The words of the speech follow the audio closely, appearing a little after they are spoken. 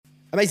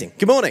Amazing.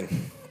 Good morning.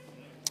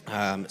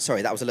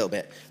 Sorry, that was a little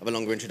bit of a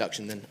longer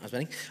introduction than I was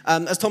planning.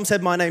 As Tom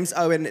said, my name's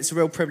Owen. It's a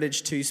real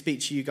privilege to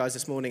speak to you guys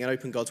this morning and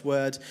open God's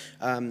Word.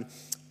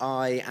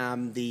 I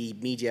am the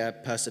media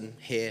person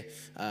here,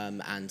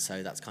 and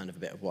so that's kind of a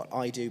bit of what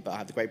I do, but I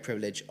have the great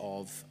privilege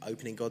of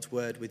opening God's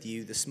Word with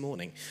you this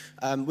morning.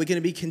 We're going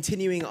to be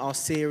continuing our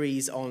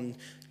series on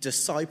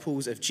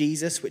disciples of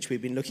Jesus, which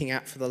we've been looking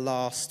at for the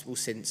last,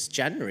 since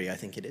January, I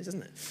think it is,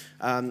 isn't it?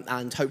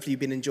 And hopefully you've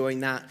been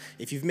enjoying that.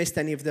 If you've missed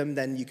any of them,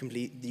 then you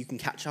can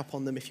catch up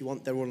on them if you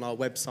want. They're on our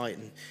website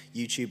and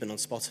YouTube and on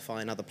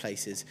Spotify and other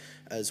places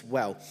as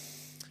well.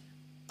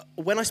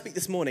 When I speak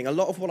this morning, a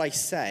lot of what I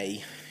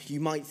say, you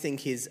might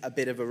think is a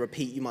bit of a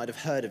repeat. You might have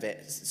heard of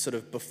it sort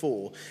of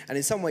before. And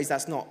in some ways,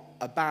 that's not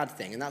a bad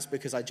thing. And that's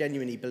because I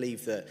genuinely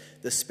believe that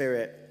the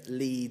Spirit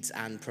leads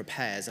and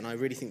prepares. And I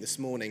really think this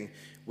morning,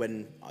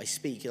 when I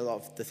speak, a lot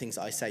of the things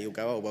that I say, you'll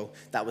go, oh, well,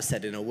 that was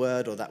said in a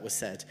word or that was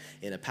said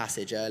in a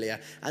passage earlier.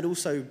 And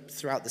also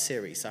throughout the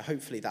series. So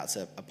hopefully that's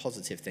a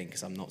positive thing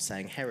because I'm not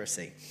saying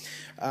heresy.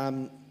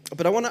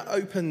 But I want to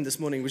open this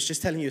morning with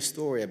just telling you a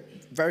story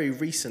very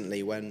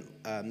recently when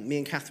me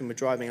and Catherine were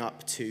driving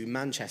up to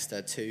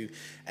Manchester to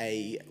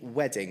a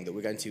wedding that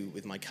we're going to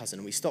with my cousin.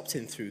 And we stopped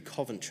in through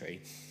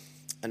Coventry.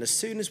 And as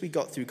soon as we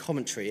got through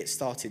Coventry, it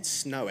started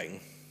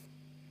snowing.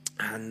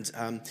 And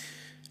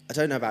I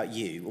don't know about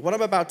you. What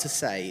I'm about to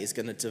say is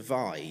going to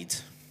divide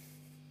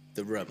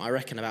the room. I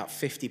reckon about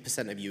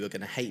 50% of you are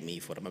going to hate me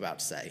for what I'm about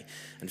to say.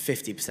 And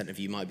 50% of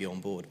you might be on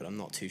board, but I'm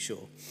not too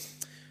sure.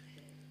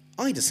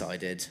 I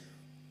decided,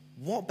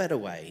 what better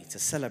way to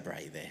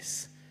celebrate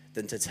this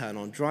than to turn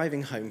on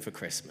Driving Home for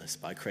Christmas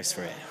by Chris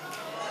Rea?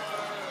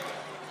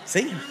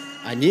 See?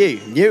 I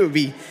knew it would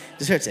be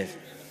descriptive.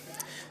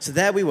 So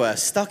there we were,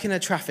 stuck in a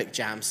traffic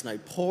jam, snow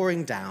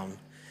pouring down,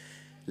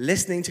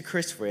 listening to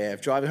Chris Rea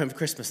of Driving Home for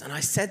Christmas. And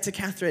I said to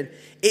Catherine,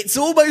 it's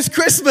almost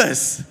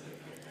Christmas.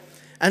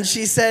 And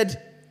she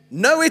said,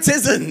 no, it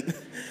isn't.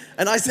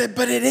 And I said,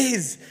 but it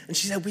is. And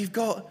she said, we've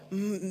got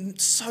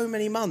so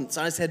many months.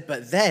 And I said,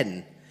 but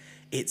then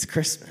it's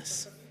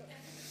Christmas.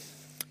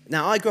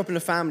 Now, I grew up in a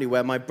family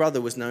where my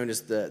brother was known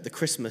as the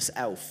Christmas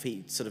elf.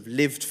 He sort of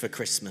lived for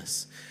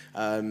Christmas.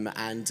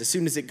 And as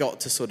soon as it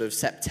got to sort of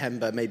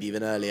September, maybe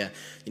even earlier,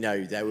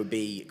 there would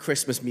be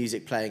Christmas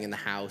music playing in the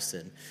house.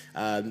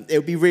 And it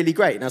would be really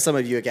great. Now, some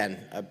of you, again,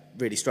 are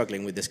really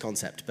struggling with this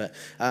concept. But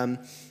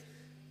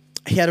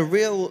he had a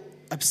real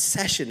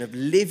obsession of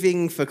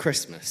living for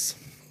Christmas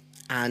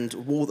and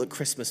all that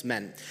Christmas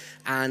meant.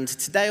 And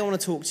today I want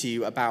to talk to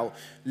you about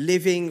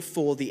living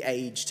for the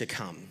age to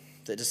come.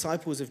 The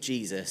disciples of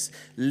Jesus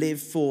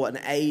live for an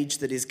age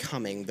that is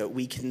coming that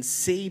we can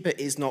see but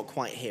is not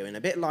quite here. And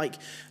a bit like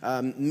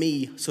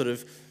me sort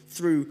of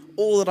through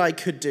all that I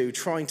could do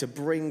trying to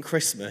bring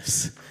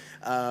Christmas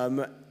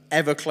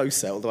ever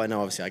closer, although I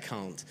know obviously I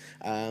can't.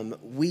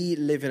 We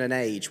live in an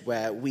age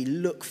where we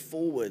look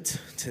forward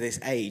to this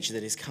age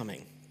that is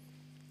coming.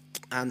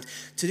 And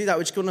to do that,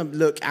 we're just going to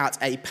look at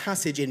a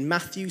passage in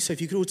Matthew. So if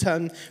you could all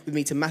turn with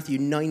me to Matthew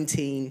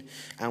 19,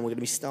 and we're going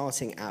to be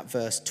starting at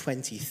verse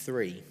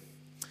 23.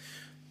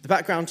 The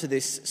background to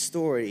this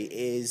story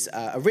is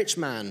a rich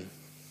man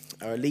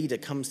or a leader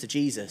comes to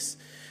Jesus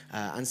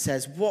and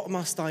says, what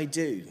must I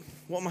do?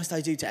 What must I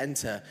do to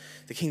enter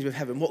the kingdom of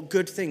heaven? What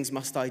good things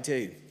must I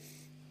do?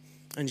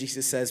 And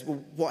Jesus says,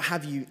 well, what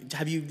have you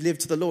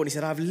lived to the law? And he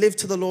said, I've lived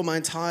to the law my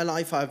entire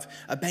life. I've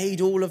obeyed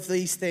all of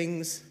these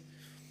things.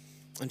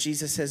 And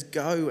Jesus says,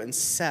 go and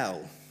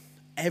sell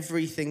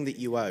everything that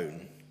you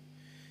own.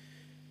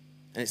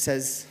 And it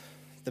says,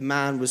 the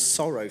man was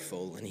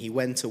sorrowful and he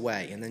went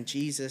away. And then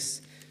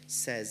Jesus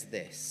says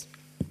this.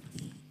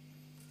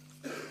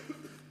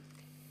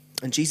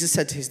 And Jesus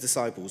said to his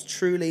disciples,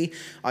 truly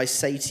I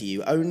say to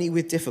you, only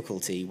with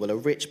difficulty will a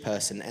rich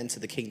person enter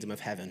the kingdom of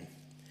heaven.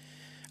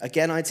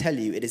 Again, I tell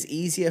you, it is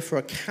easier for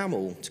a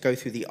camel to go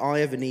through the eye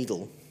of a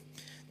needle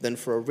than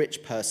for a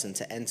rich person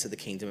to enter the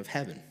kingdom of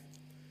heaven.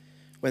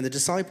 When the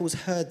disciples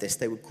heard this,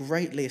 they were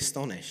greatly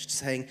astonished,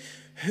 saying,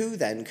 who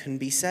then can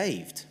be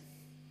saved?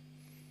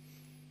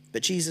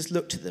 But Jesus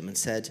looked at them and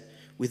said,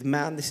 with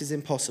man this is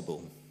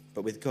impossible,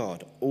 but with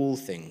God all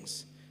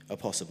things are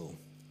possible.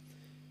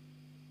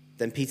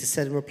 Then Peter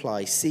said in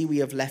reply, see, we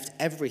have left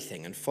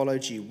everything and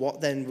followed you.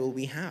 What then will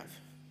we have?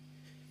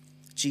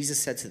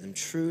 Jesus said to them,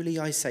 truly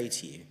I say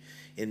to you,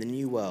 in the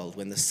new world,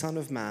 when the Son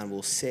of Man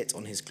will sit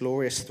on his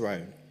glorious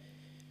throne,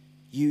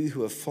 you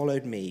who have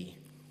followed me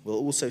will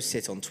also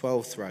sit on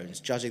 12 thrones,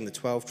 judging the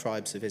 12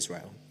 tribes of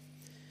Israel.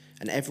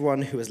 And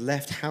everyone who has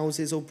left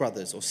houses or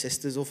brothers or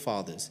sisters or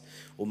fathers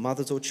or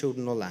mothers or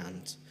children or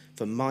land,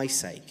 for my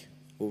sake,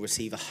 will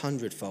receive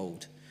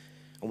 100-fold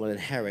and will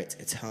inherit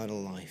eternal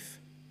life.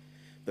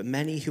 But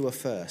many who are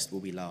first will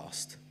be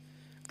last,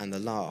 and the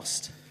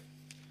last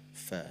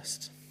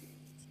first.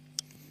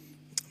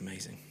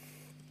 Amazing.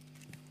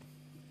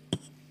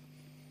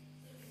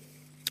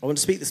 I want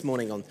to speak this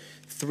morning on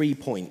 3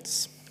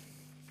 points,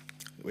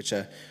 which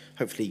are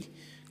hopefully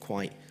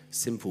quite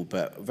simple,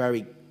 but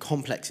very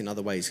complex in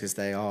other ways because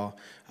they are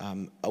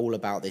all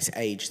about this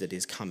age that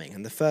is coming.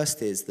 And the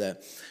first is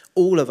that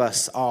all of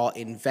us are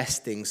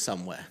investing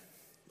somewhere.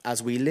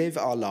 As we live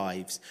our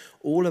lives,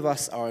 all of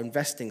us are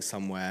investing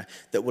somewhere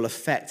that will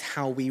affect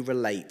how we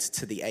relate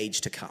to the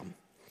age to come.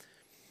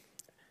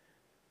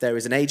 There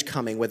is an age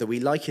coming, whether we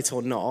like it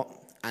or not,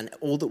 and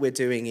all that we're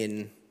doing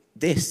in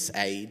this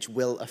age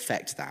will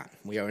affect that.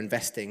 We are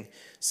investing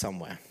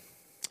somewhere.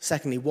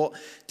 Secondly, what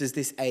does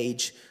this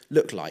age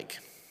look like?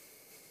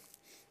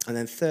 And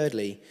then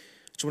thirdly,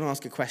 I just want to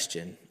ask a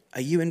question.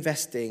 Are you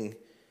investing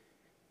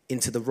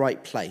into the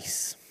right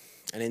place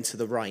and into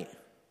the right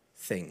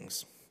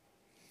things?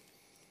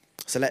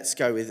 So let's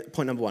go with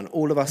point number one.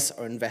 All of us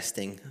are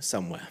investing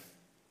somewhere.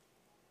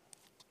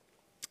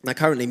 Now,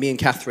 currently, me and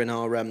Catherine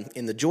are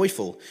in the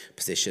joyful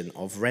position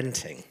of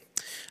renting.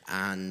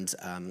 And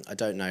I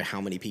don't know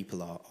how many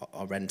people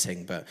are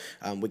renting, but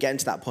we're getting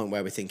to that point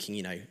where we're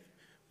thinking,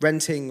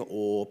 renting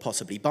or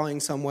possibly buying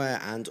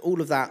somewhere. And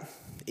all of that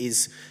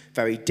is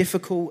very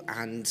difficult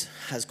and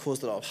has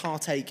caused a lot of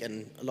heartache.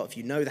 And a lot of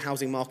you know the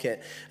housing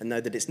market and know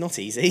that it's not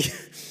easy.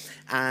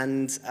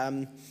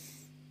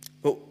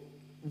 But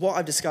what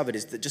I've discovered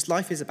is that just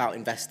life is about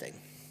investing.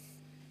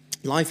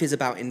 Life is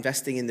about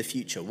investing in the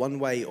future, one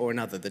way or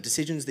another. The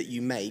decisions that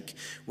you make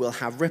will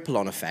have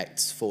ripple-on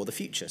effects for the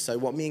future. So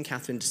what me and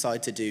Catherine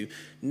decide to do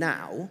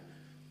now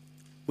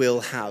will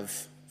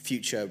have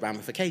future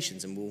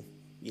ramifications, and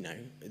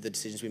the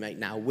decisions we make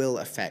now will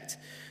affect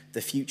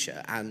the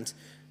future. And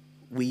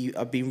we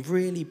have been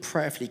really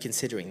prayerfully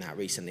considering that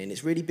recently, and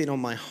it's really been on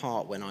my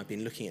heart when I've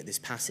been looking at this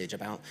passage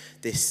about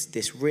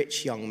this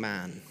rich young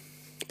man,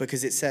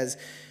 because it says,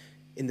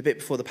 in the bit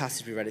before the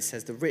passage we read, it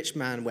says, the rich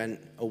man went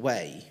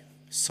away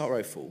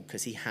sorrowful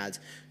because he had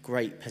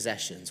great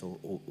possessions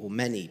or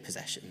many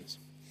possessions.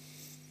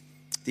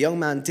 The young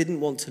man didn't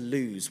want to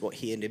lose what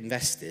he had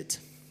invested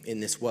in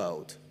this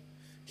world.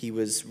 He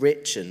was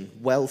rich and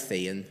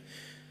wealthy, and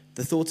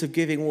the thought of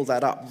giving all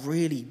that up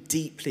really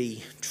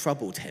deeply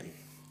troubled him.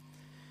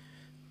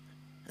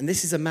 And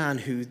this is a man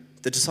who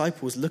the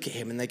disciples look at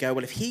him and they go,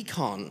 well, if he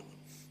can't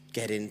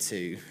get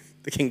into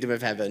the kingdom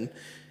of heaven,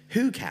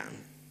 who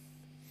can?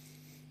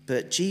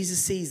 But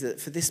Jesus sees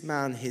that for this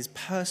man, his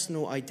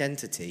personal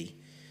identity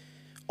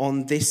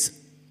on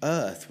this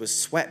earth was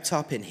swept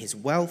up in his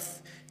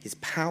wealth, his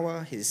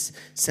power, his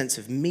sense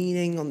of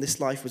meaning on this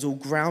life was all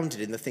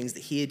grounded in the things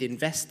that he had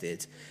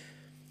invested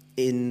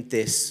in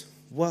this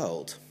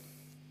world.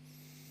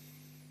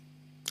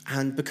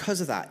 And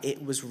because of that,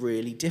 it was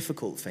really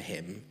difficult for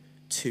him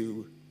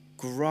to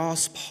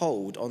grasp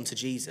hold onto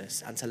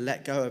Jesus and to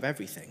let go of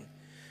everything.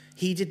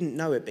 He didn't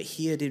know it, but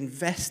he had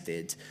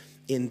invested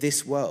in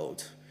this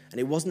world. And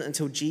it wasn't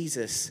until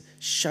Jesus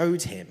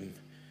showed him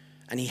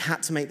and he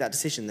had to make that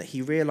decision that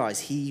he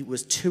realized he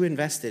was too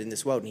invested in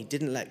this world and he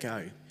didn't let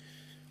go.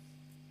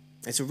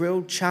 It's a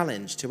real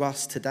challenge to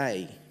us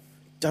today.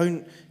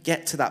 Don't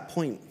get to that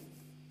point.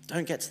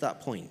 Don't get to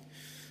that point.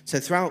 So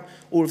throughout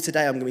all of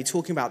today, I'm going to be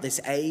talking about this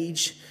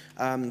age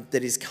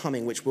that is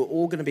coming, which we're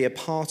all going to be a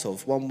part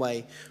of one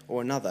way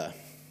or another.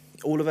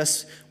 All of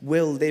us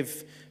will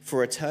live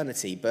for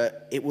eternity,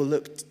 but it will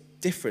look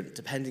different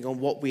depending on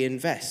what we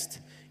invest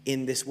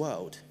in this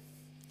world.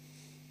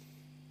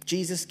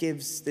 Jesus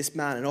gives this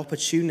man an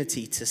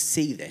opportunity to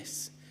see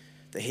this,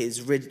 that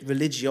his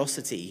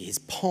religiosity, his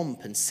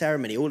pomp and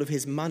ceremony, all of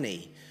his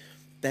money,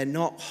 they're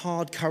not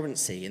hard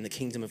currency in the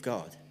kingdom of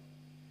God.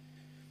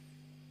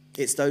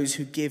 It's those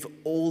who give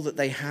all that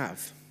they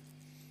have,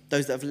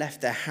 those that have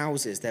left their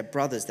houses, their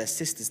brothers, their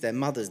sisters, their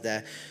mothers,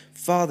 their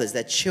fathers,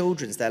 their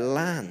children, their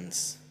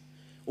lands,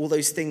 all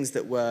those things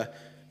that were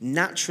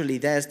naturally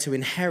theirs to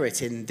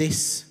inherit in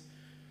this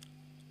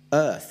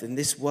earth, in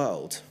this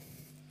world.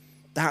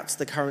 That's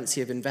the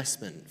currency of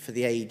investment for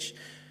the age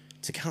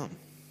to come.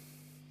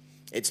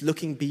 It's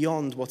looking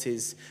beyond what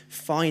is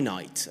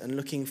finite and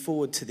looking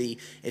forward to the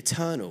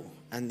eternal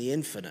and the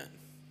infinite,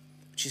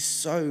 which is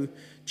so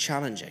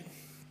challenging.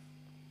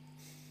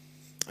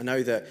 I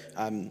know that,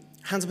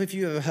 hands up if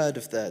you've ever heard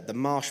of the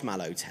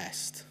marshmallow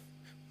test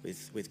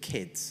with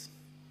kids.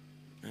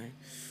 Right?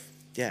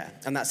 Yeah,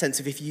 and that sense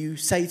of if you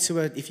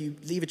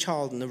leave a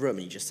child in the room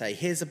and you just say,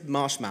 here's a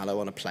marshmallow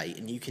on a plate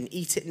and you can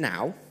eat it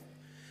now,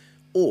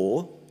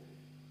 or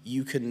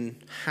you can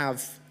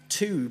have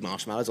 2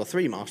 marshmallows or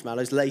 3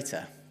 marshmallows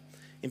later.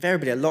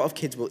 Invariably, a lot of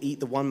kids will eat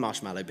the one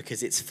marshmallow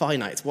because it's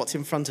finite. It's what's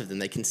in front of them.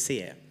 They can see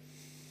it.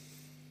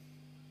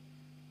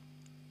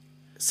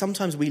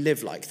 Sometimes we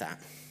live like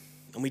that,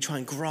 and we try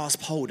and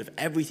grasp hold of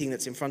everything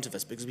that's in front of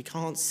us because we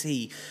can't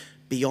see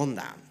beyond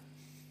that.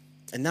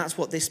 And that's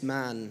what this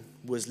man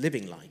was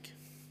living like.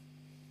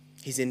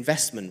 His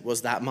investment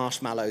was that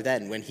marshmallow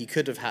then, when he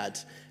could have had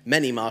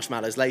many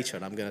marshmallows later,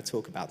 and I'm going to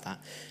talk about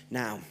that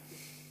now.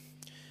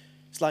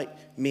 It's like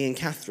me and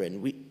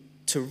Catherine.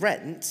 To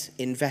rent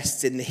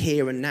invests in the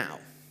here and now.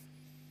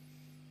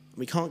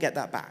 We can't get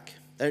that back.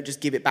 They don't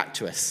just give it back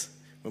to us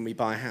when we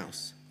buy a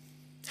house.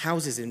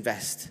 Houses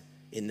invest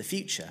in the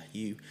future.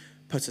 You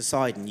put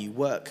aside and you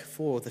work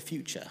for the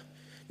future.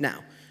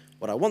 Now,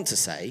 what I want to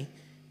say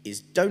is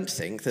don't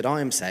think that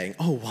I am saying,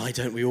 oh, why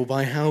don't we all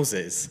buy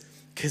houses?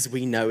 Because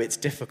we know it's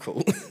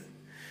difficult.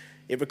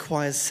 It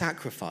requires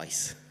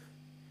sacrifice.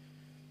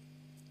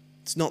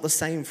 It's not the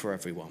same for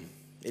everyone.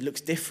 It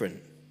looks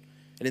different.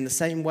 And in the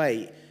same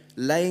way,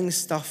 laying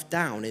stuff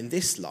down in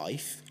this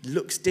life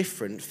looks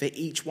different for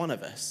each one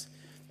of us.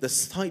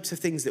 The types of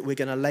things that we're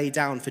going to lay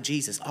down for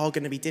Jesus are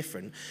going to be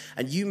different.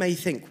 And you may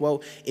think,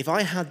 well, if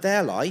I had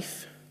their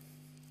life,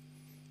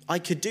 I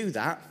could do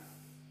that.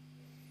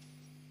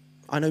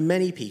 I know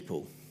many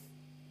people,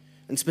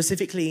 and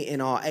specifically in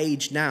our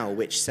age now,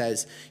 which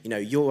says,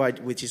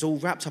 which is all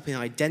wrapped up in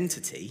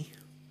identity,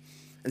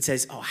 and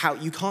says, oh, how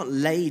you can't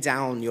lay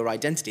down your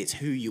identity, it's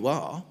who you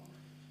are.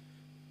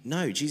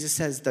 No, Jesus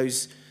says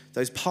those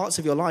parts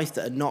of your life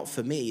that are not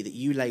for me, that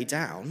you lay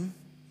down,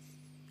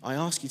 I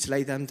ask you to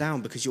lay them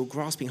down because you're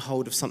grasping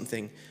hold of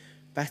something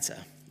better.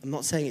 I'm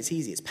not saying it's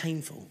easy, it's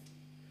painful.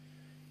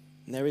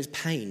 And there is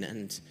pain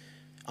and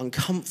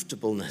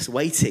uncomfortableness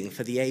waiting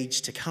for the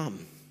age to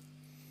come.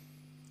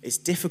 It's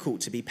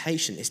difficult to be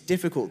patient. It's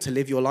difficult to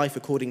live your life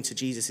according to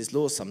Jesus'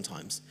 laws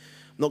sometimes.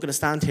 I'm not going to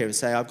stand here and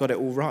say I've got it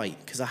all right,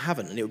 because I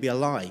haven't, and it would be a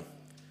lie.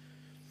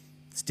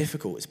 It's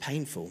difficult. It's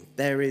painful.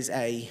 There is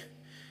I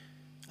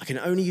can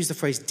only use the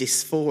phrase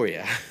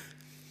dysphoria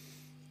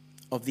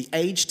of the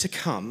age to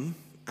come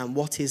and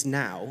what is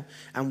now,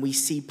 and we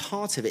see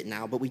part of it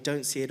now, but we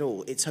don't see it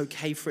all. It's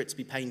okay for it to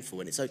be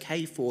painful, and it's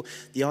okay for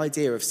the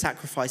idea of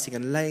sacrificing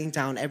and laying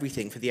down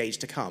everything for the age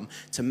to come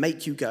to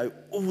make you go,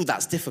 oh,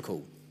 that's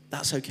difficult.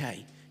 That's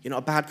okay. You're not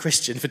a bad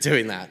Christian for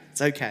doing that.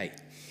 It's okay.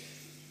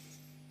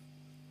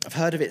 I've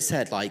heard of it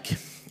said like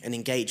an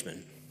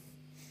engagement.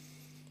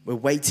 We're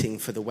waiting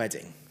for the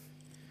wedding.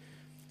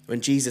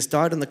 When Jesus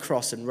died on the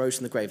cross and rose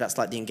from the grave, that's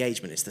like the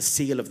engagement. It's the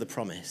seal of the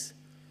promise.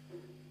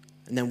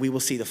 And then we will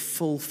see the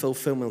full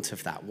fulfillment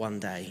of that one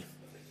day.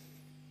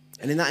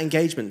 And in that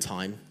engagement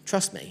time,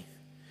 trust me,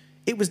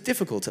 it was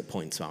difficult at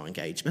points, our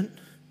engagement.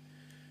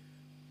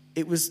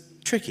 It was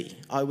tricky.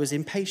 I was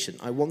impatient.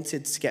 I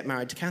wanted to get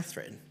married to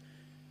Catherine.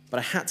 But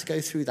I had to go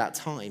through that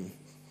time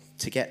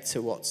to get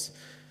to what's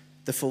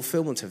the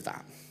fulfillment of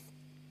that.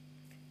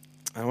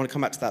 I want to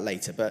come back to that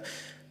later. But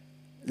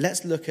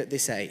let's look at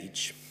this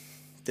age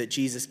that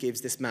Jesus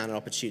gives this man an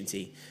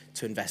opportunity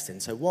to invest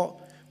in. So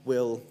what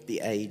will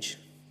the age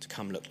to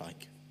come look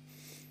like?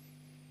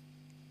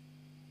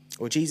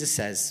 Well, Jesus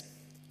says,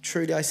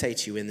 truly I say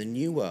to you, in the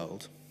new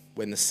world,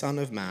 when the Son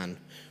of Man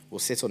will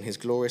sit on his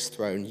glorious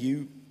throne,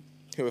 you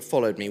who have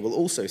followed me will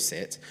also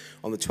sit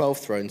on the 12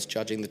 thrones,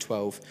 judging the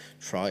 12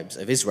 tribes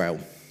of Israel.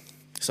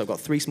 So I've got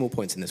 3 small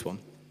points in this one.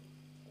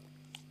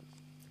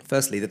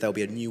 Firstly, that there'll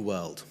be a new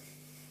world.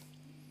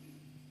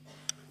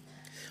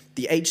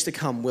 The age to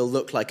come will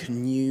look like a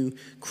new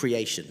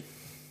creation,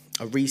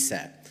 a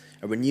reset,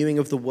 a renewing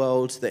of the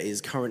world that is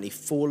currently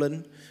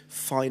fallen,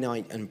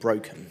 finite, and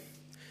broken.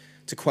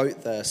 To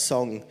quote the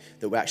song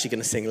that we're actually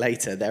going to sing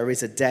later, there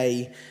is a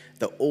day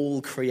that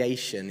all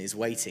creation is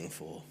waiting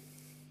for.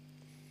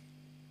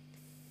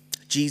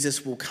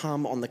 Jesus will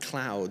come on the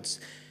clouds,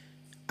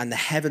 and the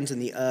heavens and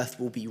the earth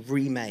will be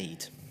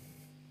remade.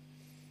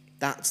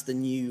 That's the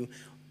new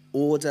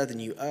order, the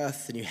new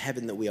earth, the new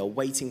heaven that we are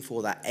waiting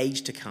for, that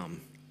age to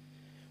come.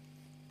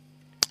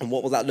 And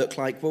what will that look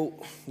like? Well,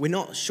 we're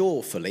not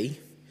sure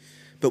fully,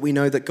 but we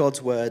know that God's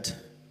word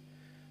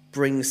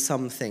brings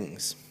some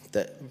things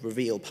that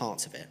reveal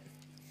parts of it.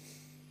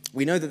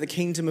 We know that the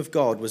kingdom of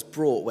God was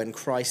brought when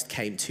Christ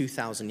came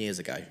 2,000 years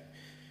ago.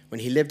 When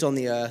he lived on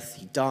the earth,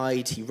 he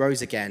died, he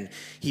rose again.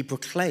 He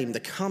proclaimed the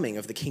coming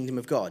of the kingdom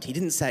of God. He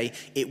didn't say,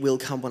 it will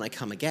come when I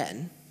come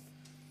again.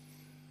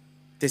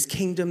 This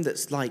kingdom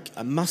that's like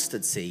a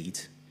mustard seed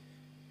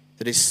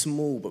that is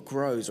small but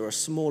grows, or a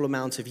small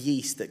amount of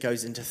yeast that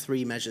goes into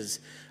 3 measures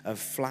of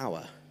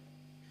flour.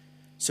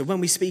 So when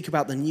we speak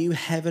about the new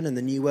heaven and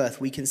the new earth,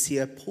 we can see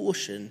a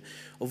portion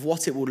of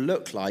what it will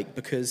look like,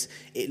 because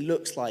it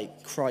looks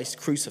like Christ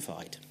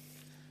crucified.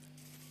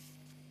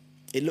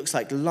 It looks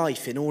like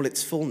life in all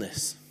its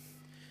fullness.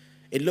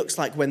 It looks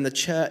like when the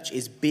church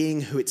is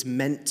being who it's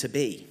meant to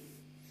be.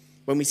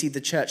 When we see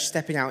the church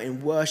stepping out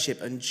in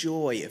worship and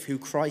joy of who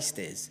Christ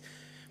is.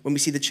 When we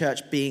see the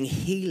church being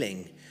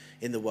healing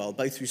in the world,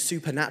 both through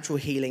supernatural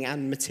healing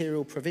and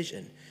material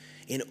provision.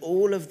 In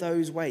all of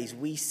those ways,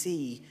 we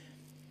see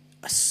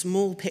a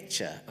small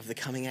picture of the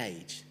coming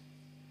age.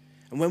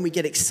 And when we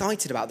get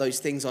excited about those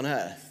things on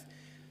earth,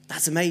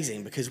 that's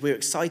amazing, because we're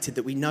excited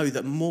that we know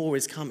that more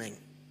is coming.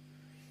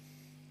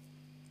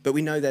 But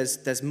we know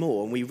there's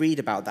more, and we read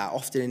about that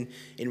often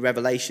in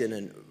Revelation.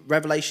 And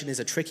Revelation is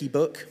a tricky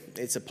book.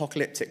 It's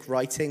apocalyptic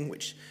writing,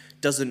 which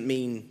doesn't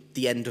mean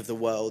the end of the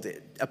world.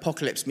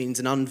 Apocalypse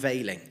means an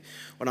unveiling,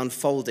 or an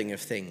unfolding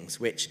of things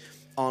which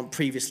aren't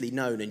previously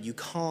known, and you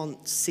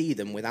can't see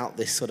them without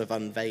this sort of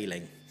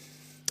unveiling.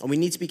 And we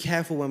need to be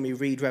careful when we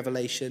read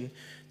Revelation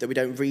that we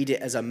don't read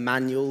it as a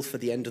manual for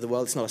the end of the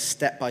world. It's not a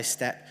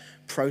step-by-step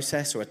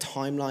process or a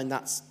timeline.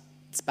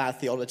 It's bad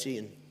theology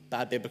and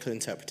bad biblical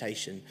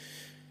interpretation.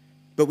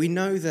 But we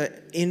know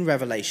that in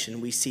Revelation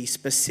we see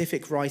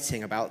specific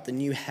writing about the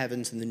new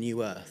heavens and the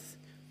new earth.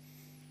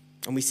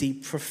 And we see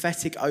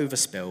prophetic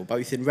overspill,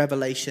 both in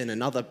Revelation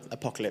and other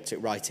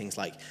apocalyptic writings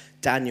like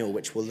Daniel,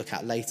 which we'll look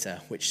at later,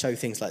 which show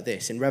things like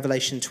this. In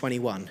Revelation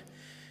 21, it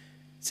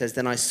says,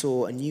 "Then I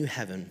saw a new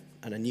heaven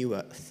and a new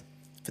earth,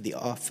 for the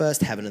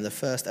first heaven and the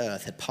first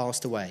earth had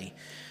passed away,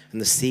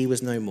 and the sea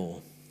was no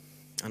more.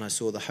 And I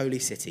saw the holy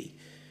city,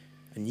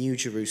 a new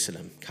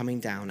Jerusalem, coming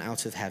down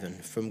out of heaven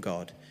from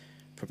God,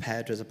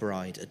 prepared as a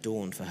bride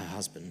adorned for her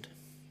husband."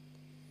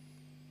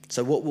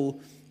 So what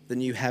will the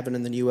new heaven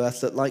and the new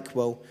earth look like?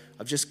 Well,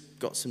 I've just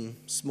got some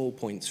small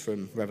points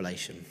from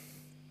Revelation.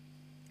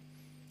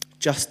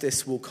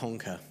 Justice will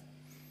conquer,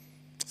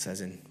 it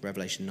says in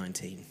Revelation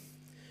 19.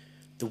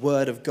 The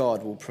word of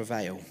God will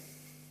prevail.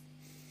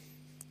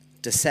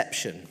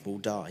 Deception will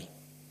die.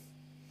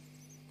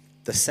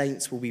 The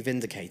saints will be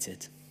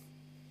vindicated.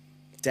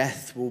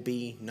 Death will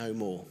be no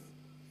more.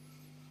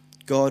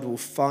 God will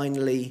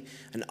finally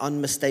and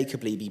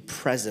unmistakably be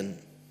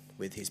present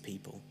with his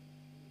people.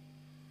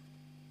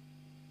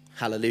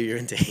 Hallelujah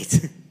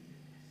indeed.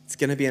 It's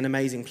going to be an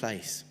amazing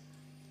place.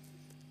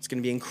 It's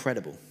going to be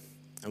incredible.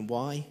 And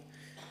why?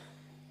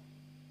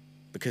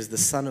 Because the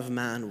Son of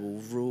Man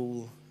will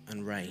rule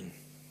and reign.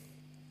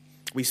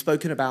 We've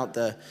spoken about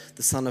the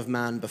Son of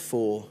Man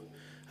before,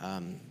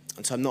 and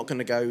so I'm not going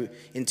to go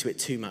into it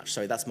too much.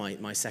 So that's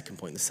my second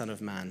point. The Son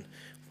of Man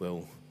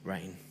will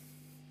reign.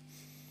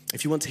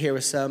 If you want to hear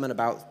a sermon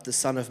about the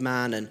Son of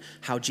Man and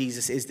how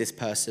Jesus is this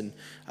person,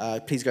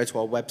 please go to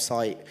our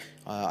website.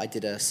 I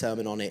did a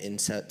sermon on it in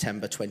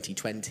September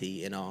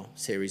 2020 in our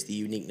series, The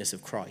Uniqueness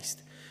of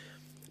Christ.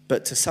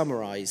 But to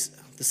summarize,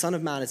 the Son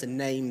of Man is a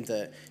name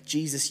that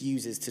Jesus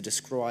uses to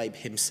describe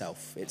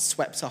himself. It's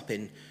swept up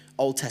in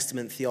Old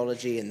Testament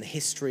theology and the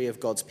history of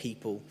God's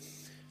people.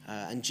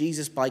 And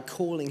Jesus, by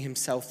calling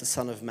himself the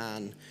Son of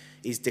Man,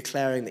 is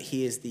declaring that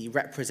he is the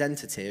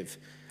representative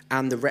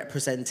and the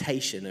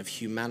representation of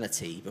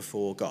humanity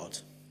before God.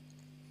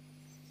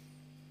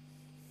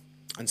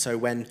 And so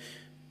when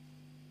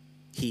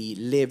he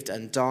lived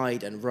and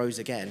died and rose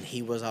again,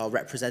 he was our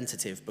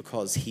representative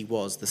because he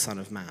was the Son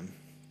of Man.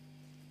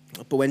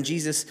 But when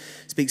Jesus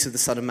speaks of the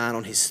Son of Man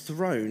on his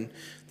throne,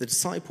 the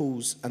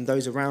disciples and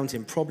those around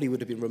him probably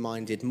would have been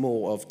reminded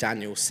more of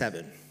Daniel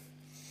 7.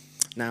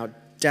 Now,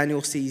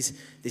 Daniel sees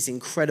this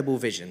incredible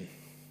vision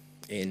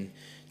in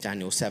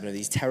Daniel 7 of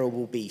these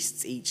terrible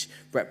beasts, each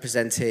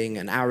representing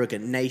an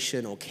arrogant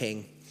nation or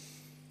king.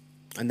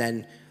 And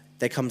then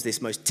there comes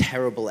this most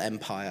terrible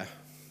empire,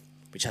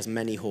 which has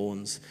many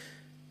horns.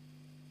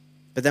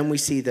 But then we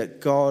see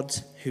that God,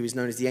 who is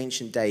known as the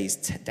Ancient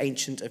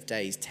of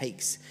Days,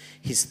 takes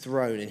his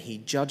throne and he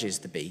judges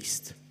the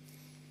beast.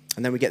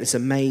 And then we get this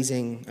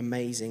amazing,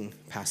 amazing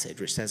passage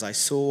which says, "I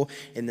saw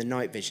in the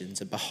night visions,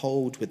 and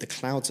behold, with the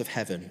clouds of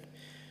heaven,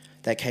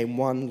 there came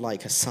one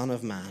like a son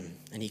of man,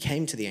 and he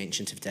came to the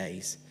Ancient of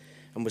Days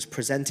and was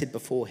presented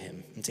before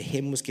him. And to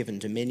him was given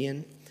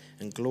dominion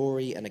and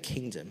glory and a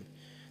kingdom,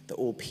 that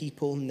all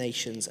people,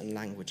 nations, and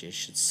languages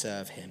should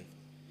serve him.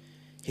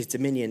 His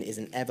dominion is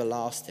an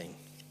everlasting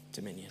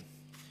dominion,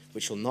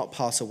 which shall not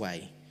pass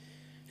away,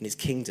 and his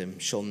kingdom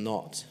shall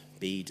not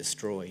be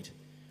destroyed."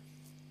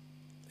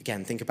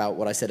 Again, think about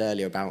what I said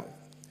earlier about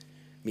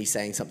me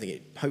saying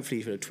something. Hopefully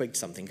you would have twigged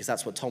something, because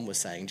that's what Tom was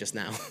saying just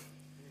now.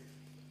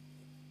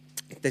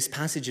 This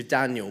passage of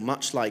Daniel,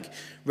 much like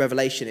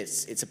Revelation,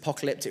 it's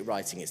apocalyptic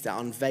writing. It's that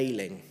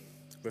unveiling,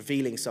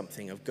 revealing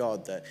something of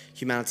God that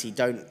humanity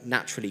don't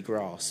naturally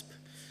grasp.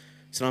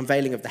 It's an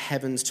unveiling of the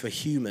heavens to a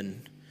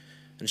human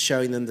and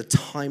showing them the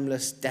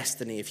timeless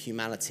destiny of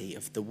humanity,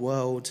 of the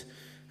world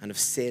and of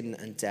sin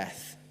and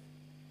death.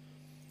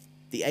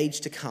 The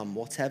age to come,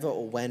 whatever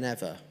or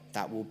whenever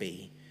that will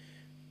be,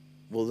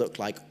 will look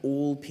like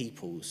all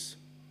peoples,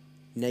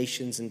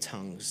 nations and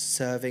tongues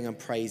serving and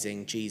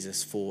praising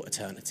Jesus for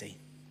eternity.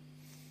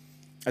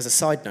 As a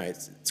side note,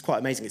 it's quite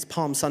amazing. It's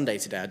Palm Sunday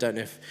today. I don't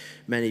know if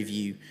many of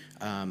you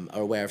are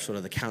aware of sort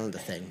of the calendar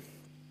thing.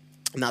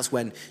 And that's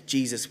when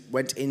Jesus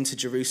went into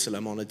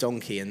Jerusalem on a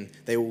donkey, and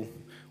they all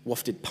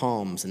wafted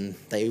palms and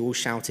they all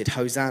shouted,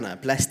 "Hosanna,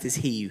 blessed is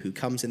he who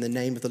comes in the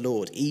name of the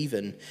Lord,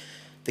 even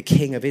the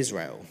King of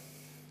Israel."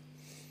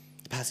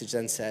 The passage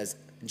then says,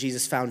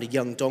 Jesus found a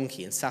young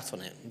donkey and sat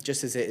on it,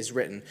 just as it is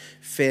written,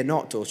 "Fear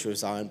not, daughter of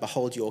Zion,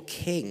 behold, your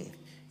king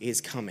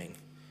is coming,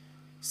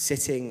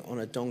 sitting on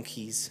a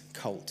donkey's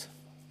colt."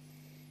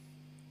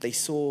 They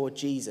saw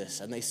Jesus,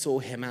 and they saw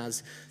him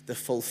as the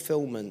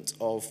fulfillment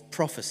of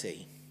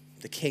prophecy,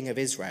 the King of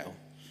Israel.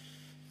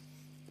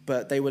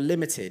 But they were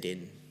limited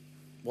in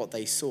what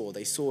they saw.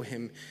 They saw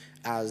him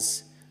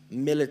as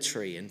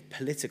military and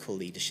political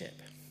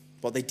leadership.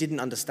 What they didn't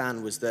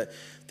understand was that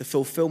the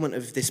fulfillment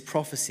of this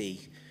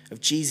prophecy of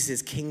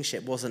Jesus'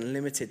 kingship wasn't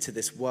limited to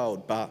this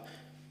world, but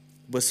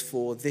was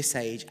for this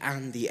age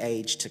and the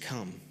age to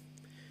come.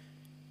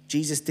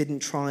 Jesus didn't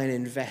try and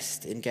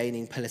invest in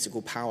gaining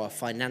political power,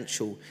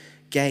 financial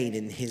gain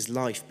in his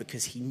life,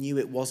 because he knew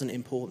it wasn't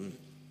important.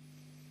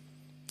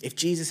 If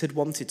Jesus had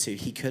wanted to,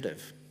 he could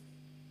have.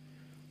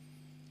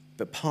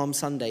 But Palm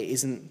Sunday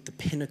isn't the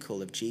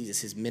pinnacle of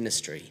Jesus'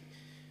 ministry.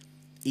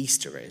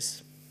 Easter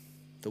is,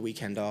 the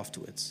weekend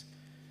afterwards.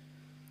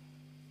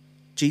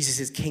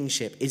 Jesus'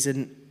 kingship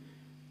isn't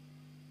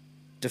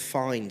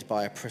defined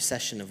by a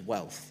procession of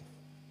wealth,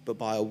 but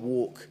by a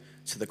walk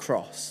to the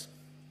cross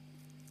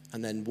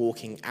and then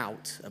walking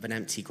out of an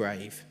empty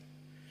grave.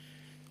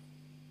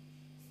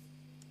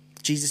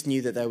 Jesus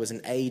knew that there was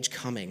an age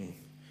coming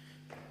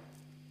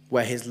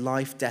where his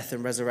life, death,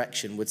 and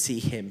resurrection would see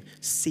him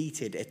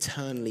seated,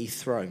 eternally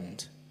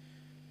throned,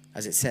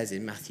 as it says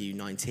in Matthew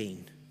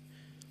 19.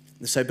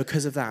 And so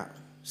because of that,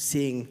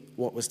 seeing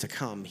what was to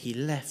come, he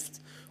left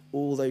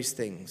all those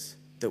things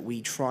that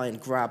we try and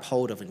grab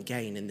hold of and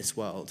gain in this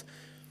world: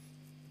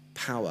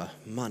 power,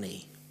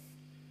 money,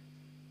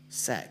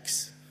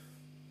 sex,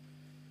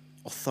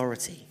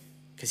 authority,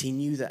 because he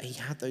knew that he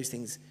had those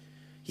things.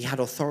 He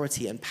had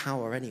authority and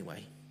power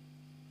anyway,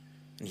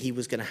 and he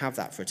was going to have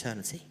that for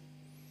eternity.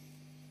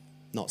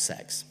 Not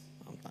sex.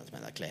 I'll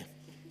make that clear.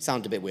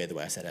 Sounded a bit weird the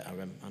way I said it,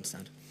 I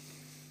understand.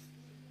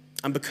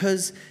 And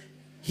because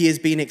he has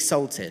been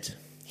exalted,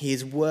 he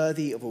is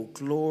worthy of all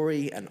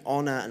glory and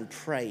honor and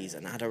praise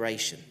and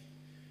adoration.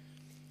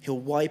 He'll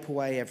wipe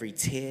away every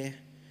tear,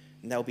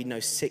 and there'll be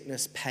no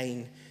sickness,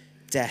 pain,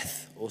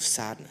 death, or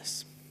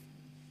sadness.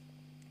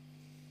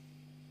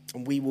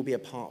 And we will be a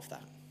part of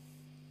that.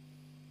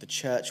 The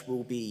church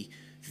will be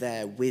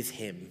there with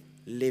him,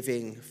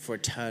 living for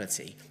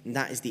eternity. And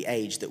that is the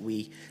age that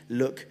we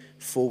look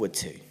forward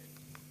to.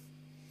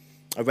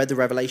 I read the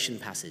Revelation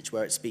passage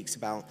where it speaks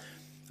about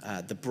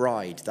the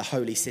bride, the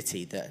holy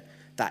city,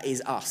 that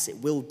is us. It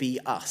will be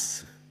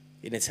us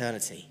in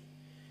eternity.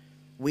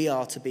 We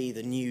are to be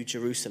the new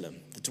Jerusalem,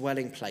 the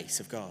dwelling place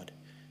of God.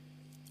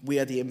 We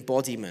are the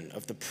embodiment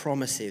of the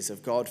promises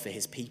of God for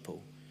his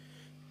people.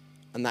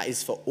 And that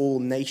is for all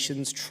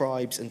nations,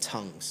 tribes, and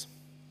tongues.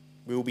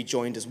 We will be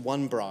joined as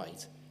one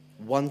bride,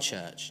 one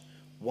church,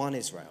 one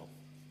Israel.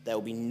 There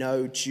will be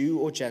no Jew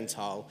or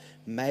Gentile,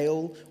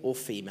 male or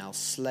female,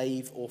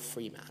 slave or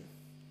free man.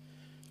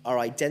 Our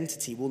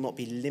identity will not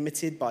be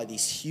limited by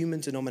these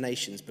human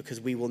denominations, because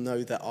we will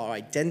know that our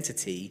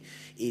identity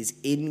is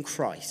in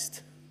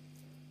Christ,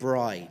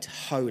 bride,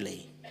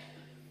 holy.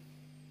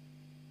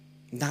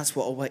 And that's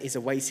what is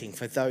awaiting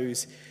for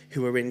those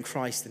who are in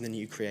Christ in the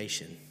new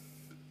creation.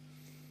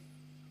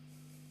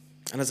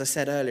 And as I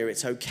said earlier,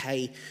 it's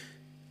okay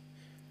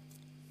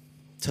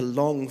to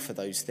long for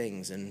those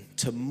things and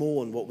to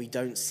mourn what we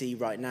don't see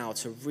right now,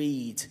 to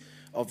read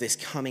of this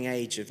coming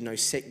age of no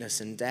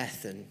sickness and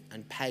death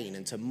and pain,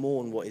 and to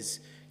mourn what is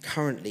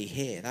currently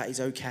here. That is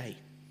okay.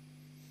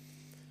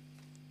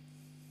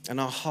 And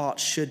our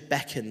hearts should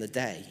beckon the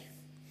day.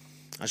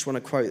 I just want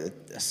to quote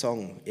a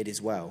song, It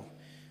Is Well.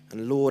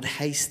 And Lord,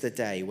 haste the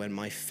day when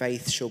my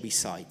faith shall be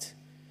sight,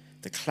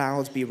 the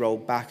clouds be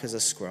rolled back as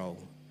a scroll,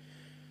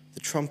 the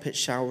trumpet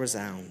shall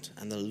resound,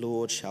 and the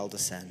Lord shall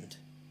descend.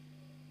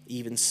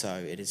 Even so,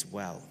 it is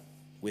well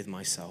with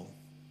my soul.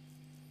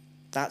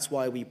 That's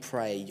why we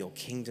pray, your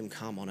kingdom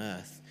come on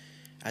earth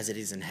as it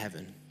is in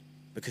heaven,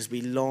 because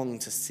we long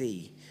to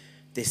see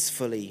this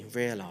fully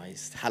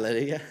realized.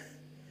 Hallelujah.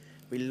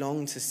 We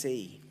long to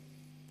see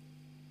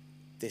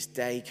this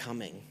day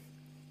coming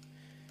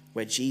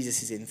where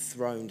Jesus is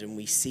enthroned, and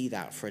we see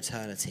that for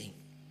eternity.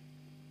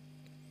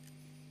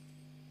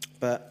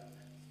 But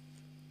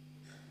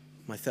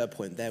my third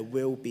point, there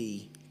will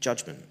be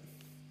judgment.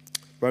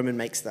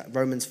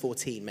 Romans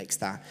 14 makes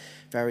that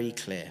very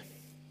clear.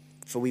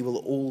 For we will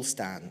all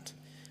stand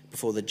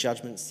before the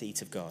judgment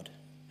seat of God,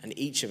 and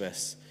each of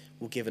us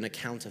will give an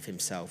account of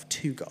himself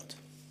to God.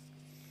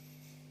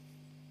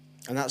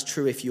 And that's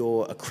true if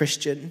you're a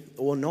Christian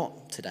or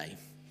not today.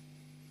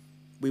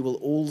 We will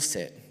all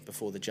sit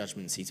before the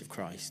judgment seat of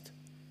Christ.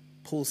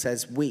 Paul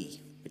says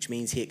we, which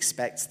means he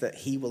expects that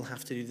he will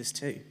have to do this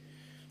too.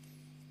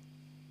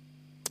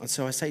 And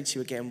so I say to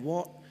you again,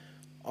 what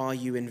are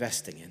you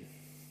investing in?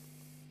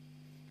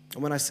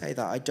 And when I say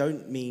that, I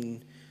don't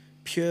mean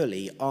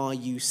purely, are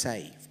you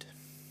saved?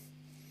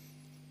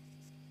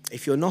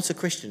 If you're not a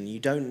Christian, you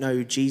don't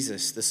know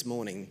Jesus this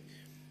morning,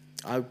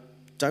 I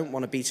don't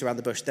want to beat around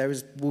the bush. There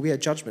will be a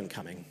judgment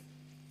coming.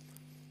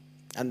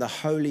 And the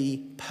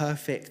holy,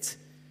 perfect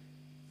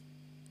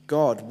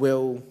God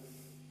will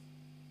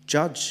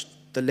judge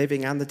the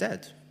living and the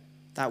dead.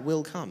 That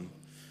will come.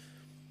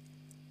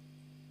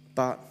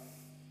 But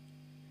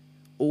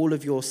all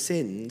of your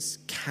sins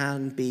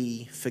can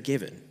be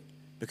forgiven,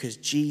 because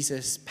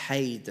Jesus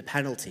paid the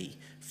penalty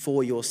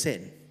for your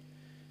sin.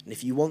 And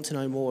if you want to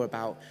know more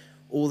about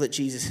all that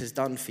Jesus has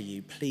done for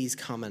you, please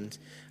come and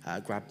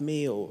grab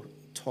me or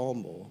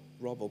Tom or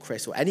Rob or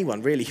Chris or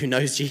anyone really who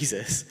knows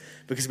Jesus,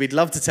 because we'd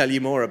love to tell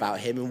you more about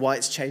him and why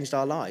it's changed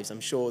our lives.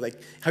 I'm sure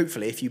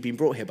hopefully if you've been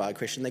brought here by a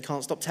Christian, they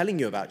can't stop telling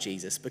you about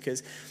Jesus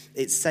because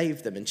it's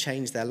saved them and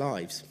changed their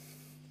lives.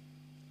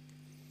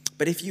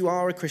 But if you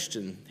are a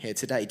Christian here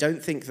today,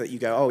 don't think that you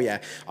go, oh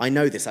yeah, I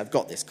know this, I've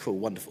got this, cool,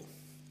 wonderful.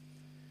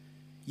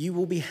 You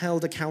will be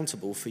held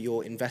accountable for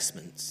your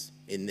investments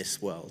in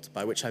this world,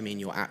 by which I mean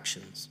your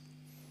actions.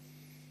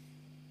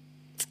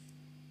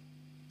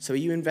 So are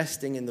you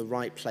investing in the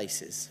right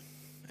places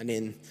and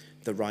in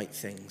the right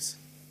things?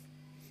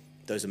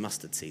 Those are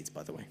mustard seeds,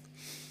 by the way.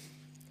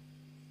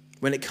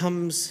 When it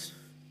comes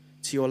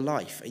to your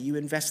life? Are you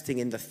investing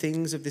in the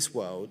things of this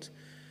world,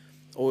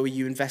 or are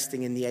you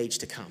investing in the age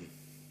to come?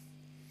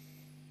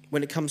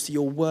 When it comes to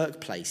your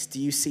workplace, do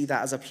you see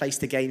that as a place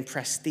to gain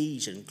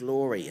prestige and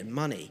glory and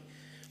money?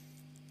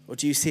 Or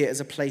do you see it as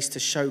a place to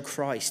show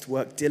Christ,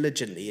 work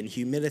diligently in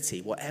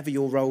humility, whatever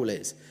your role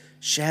is?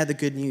 Share the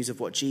good news of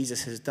what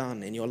Jesus has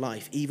done in your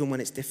life, even when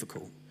it's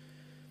difficult.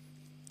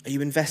 Are you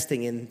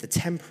investing in the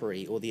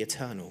temporary or the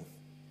eternal?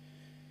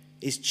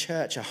 Is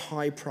church a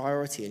high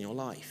priority in your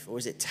life, or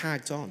is it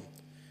tagged on?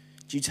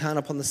 Do you turn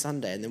up on the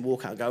Sunday and then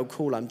walk out and go, oh,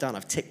 cool, I'm done,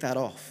 I've ticked that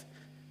off?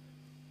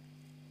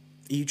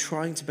 Are you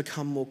trying to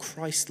become more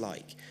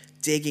Christ-like,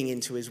 digging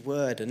into his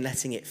word and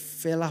letting it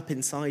fill up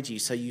inside you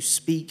so you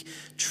speak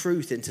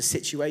truth into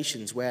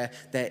situations where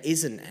there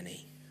isn't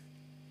any?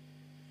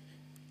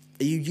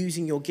 Are you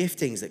using your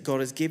giftings that God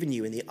has given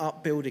you in the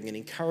upbuilding and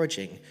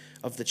encouraging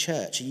of the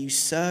church? Are you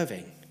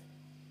serving?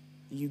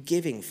 Are you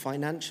giving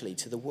financially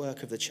to the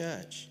work of the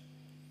church?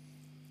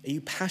 Are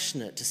you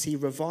passionate to see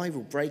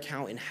revival break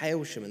out in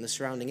Hailsham and the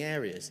surrounding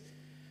areas?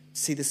 To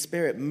see the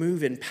Spirit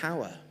move in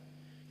power?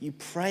 Are you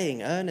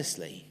praying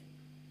earnestly?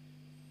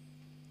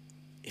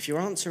 If you're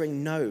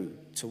answering no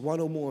to one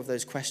or more of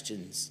those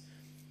questions,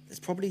 there's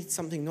probably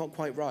something not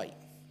quite right.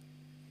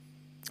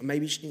 Or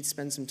maybe you just need to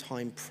spend some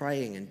time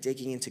praying and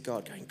digging into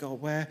God, going, God,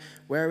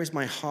 where is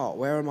my heart?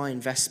 Where are my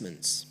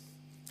investments?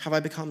 Have I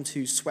become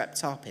too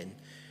swept up in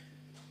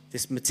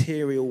this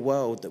material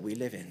world that we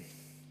live in?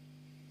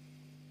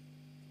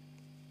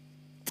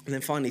 And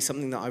then finally,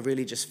 something that I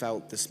really just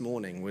felt this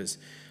morning was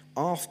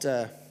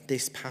after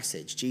this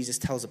passage, Jesus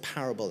tells a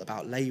parable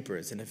about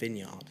laborers in a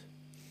vineyard.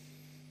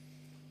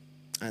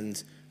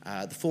 And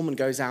the foreman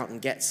goes out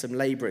and gets some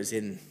laborers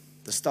in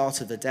the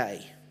start of the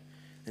day.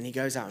 Then he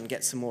goes out and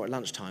gets some more at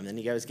lunchtime. Then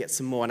he goes and gets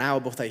some more an hour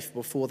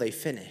before they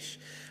finish.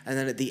 And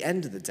then at the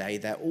end of the day,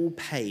 they're all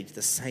paid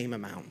the same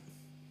amount.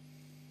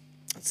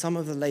 And some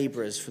of the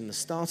laborers from the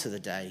start of the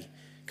day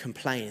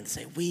complain and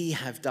say, we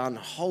have done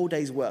a whole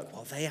day's work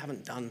while they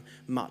haven't done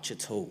much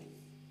at all.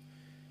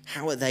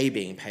 How are they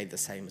being paid the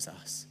same as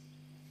us?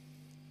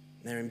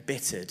 They're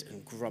embittered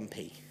and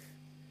grumpy.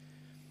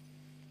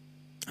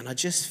 And I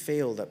just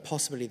feel that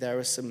possibly there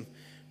are some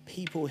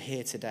people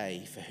here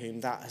today for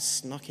whom that has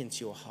snuck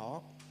into your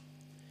heart.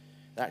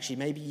 That actually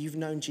maybe you've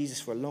known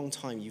Jesus for a long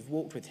time, you've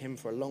walked with him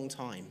for a long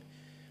time,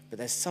 but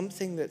there's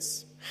something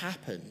that's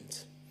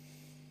happened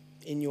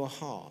in your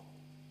heart.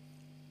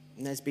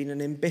 And there's been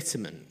an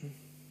embitterment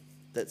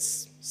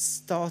that's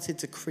started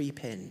to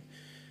creep in.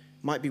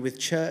 Might be with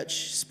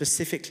church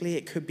specifically.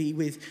 It could be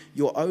with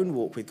your own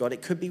walk with God.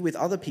 It could be with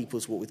other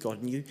people's walk with God.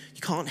 And you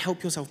can't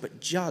help yourself but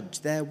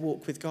judge their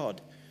walk with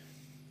God.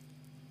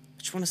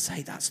 I just want to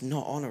say that's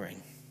not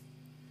honoring.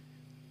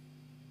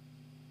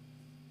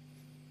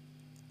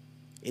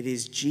 It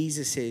is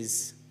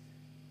Jesus's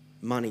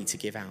money to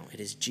give out. It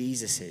is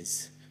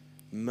Jesus's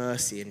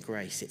mercy and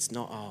grace. It's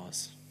not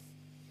ours.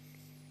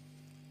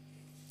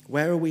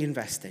 Where are we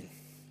investing?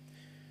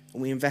 Are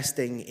we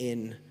investing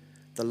in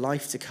the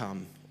life to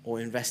come,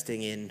 or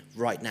investing in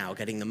right now,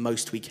 getting the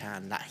most we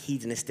can, that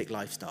hedonistic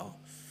lifestyle?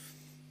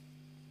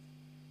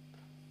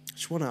 I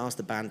just want to ask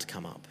the band to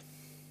come up.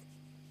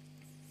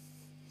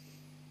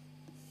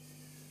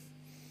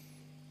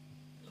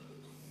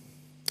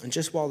 And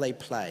just while they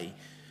play,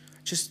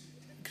 just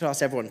could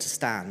ask everyone to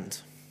stand.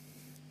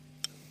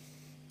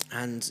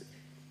 And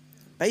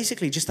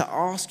basically just to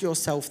ask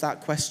yourself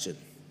that question.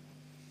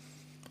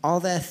 Are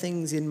there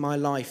things in my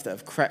life that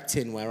have crept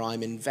in where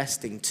I'm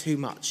investing too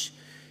much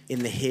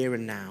in the here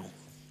and now,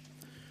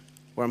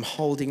 where I'm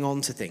holding on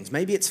to things?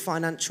 Maybe it's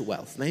financial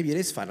wealth. Maybe it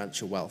is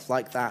financial wealth,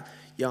 like that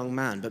young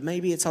man, but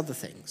maybe it's other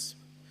things.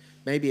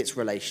 Maybe it's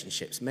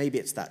relationships. Maybe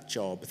it's that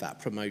job, that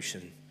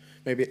promotion.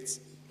 Maybe it's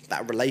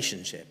that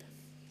relationship.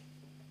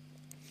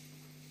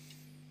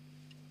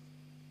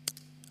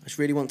 I just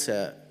really want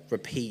to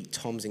repeat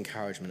Tom's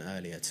encouragement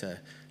earlier to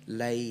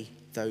lay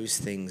those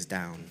things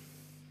down.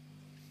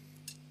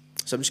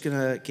 So I'm just going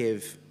to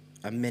give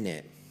a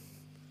minute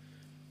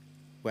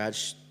where I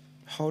just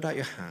hold out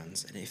your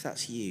hands, and if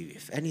that's you,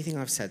 if anything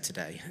I've said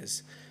today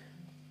has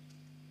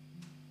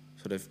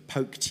sort of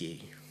poked you,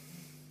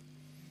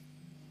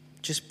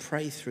 just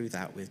pray through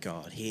that with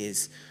God. He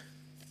is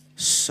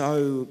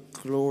so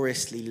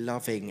gloriously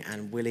loving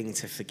and willing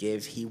to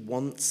forgive. He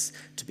wants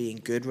to be in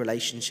good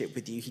relationship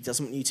with you. He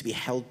doesn't want you to be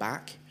held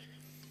back.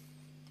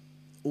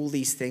 All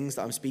these things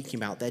that I'm speaking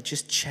about, they're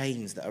just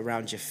chains that are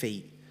around your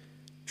feet,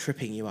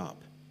 tripping you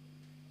up.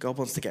 God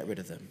wants to get rid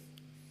of them.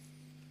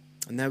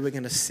 And then we're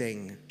going to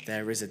sing,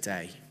 There Is a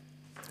Day.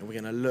 And we're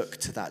going to look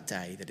to that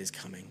day that is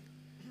coming.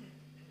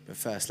 But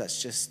first,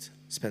 let's just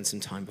spend some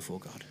time before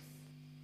God.